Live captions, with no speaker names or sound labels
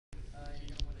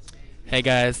Hey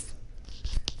guys,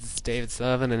 this is David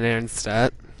Sullivan and Aaron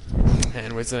Stott,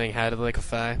 and we're doing how to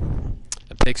liquefy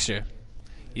a picture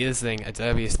using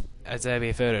Adobe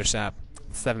Photoshop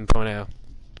 7.0.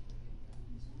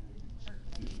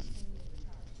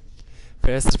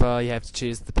 First of all, you have to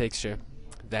choose the picture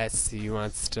that you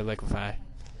want to liquefy.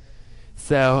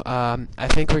 So, I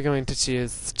think we're going to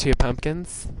choose two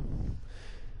pumpkins.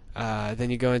 Then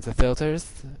you go into filters,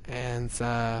 and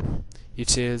you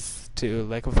choose to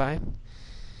liquefy.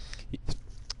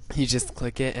 You just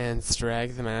click it and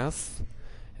drag the mouse,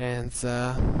 and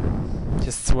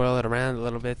just swirl it around a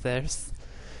little bit there,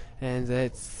 and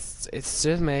it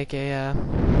should make a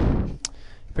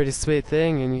pretty sweet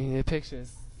thing, and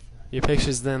your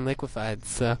picture's then liquefied.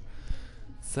 So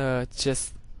it's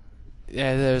just,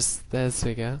 yeah, there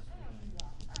we go.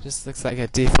 Just looks like a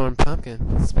deformed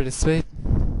pumpkin. It's pretty sweet.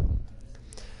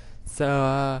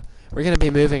 So we're gonna be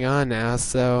moving on now.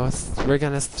 So we're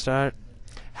gonna start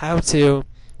how to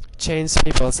change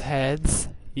people's heads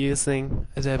using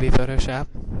Adobe Photoshop.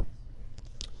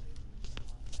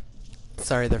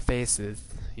 Sorry, their faces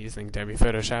using Adobe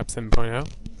Photoshop 7.0.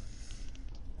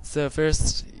 So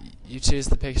first, you choose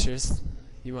the pictures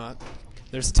you want.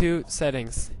 There's two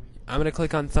settings. I'm gonna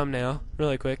click on thumbnail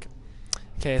really quick.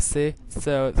 Okay, see?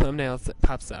 So thumbnail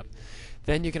pops up.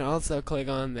 Then you can also click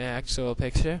on the actual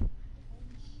picture.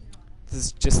 This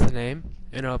is just the name,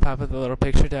 and it'll pop up the little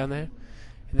picture down there.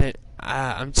 And then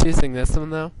I'm choosing this one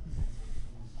though.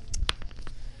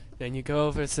 Then you go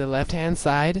over to the left-hand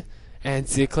side, and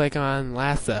you click on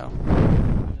lasso.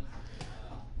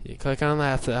 You click on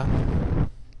lasso. And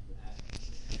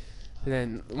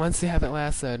then once you have it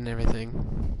lassoed and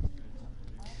everything,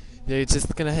 you're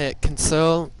just gonna hit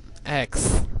Control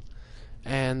X,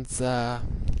 and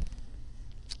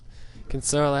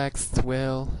Control X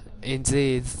will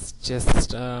indeed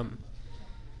just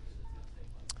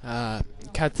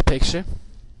cut the picture.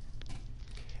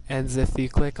 And if you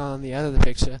click on the other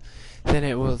picture, then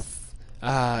it will,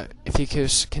 if you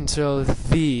Control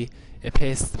V, it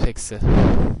pastes the picture.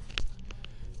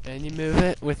 And you move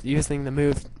it with using the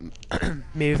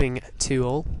moving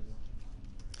tool.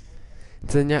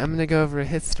 Then I'm going to go over a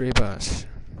history brush.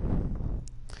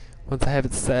 Once I have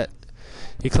it set,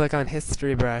 you click on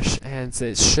history brush, and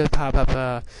it should pop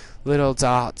up little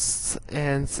dots,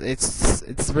 and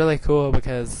it's really cool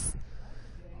because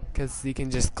you can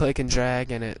just click and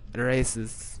drag, and it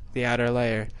erases the outer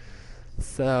layer.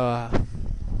 So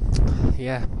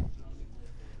yeah,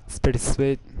 it's pretty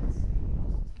sweet.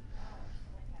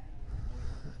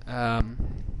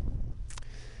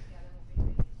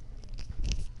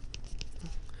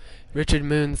 Richard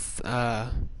Moons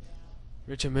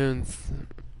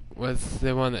was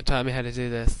the one that taught me how to do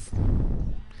this.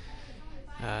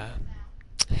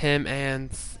 Him and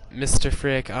Mr.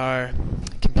 Frick are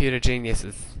computer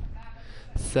geniuses.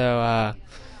 So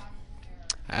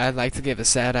I'd like to give a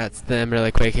shout out to them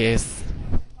really quick here,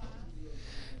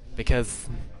 because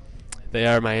they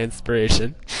are my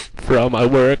inspiration for all my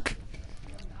work.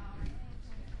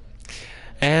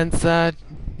 And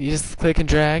you just click and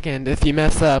drag, and if you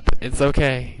mess up, it's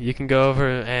okay. You can go over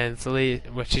and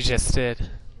delete what you just did.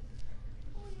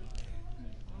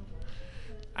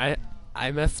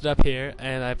 I messed up here,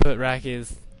 and I put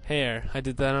Rocky's hair. I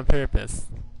did that on purpose.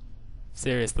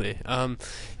 Seriously.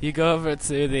 You go over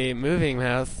to the moving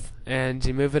mouse, and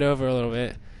you move it over a little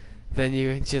bit. Then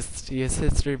you just use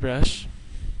history brush.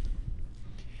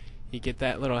 You get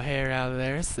that little hair out of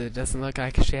there, so it doesn't look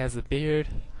like she has a beard.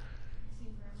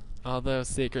 Although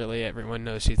secretly everyone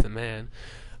knows she's a man.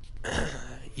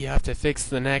 You have to fix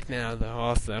the neck now, though,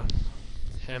 also.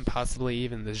 And possibly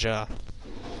even the jaw.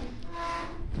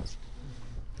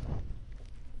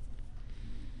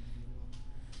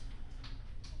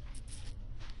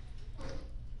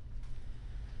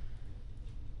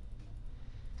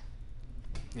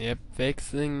 Yep,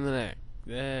 fixing the neck.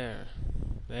 There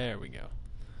we go.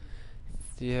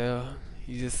 You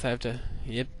just have to,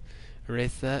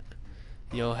 erase that.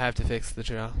 You'll have to fix the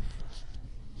jaw.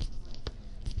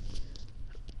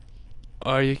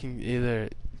 Or you can either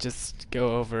just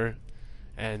go over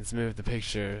and move the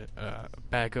picture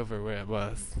back over where it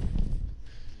was.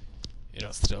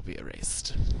 It'll still be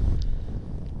erased.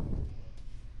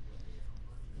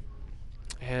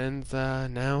 And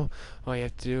now all you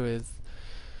have to do is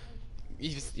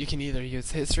you can either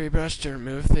use history brush to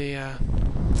remove the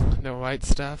white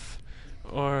stuff,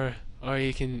 or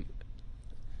you can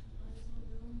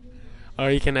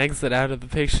exit out of the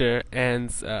picture,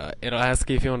 and it'll ask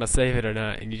you if you want to save it or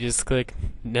not, and you just click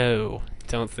no,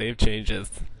 don't save changes.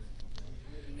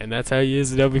 And that's how you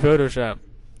use Adobe Photoshop.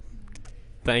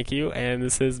 Thank you, and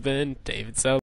this has been David Sullivan.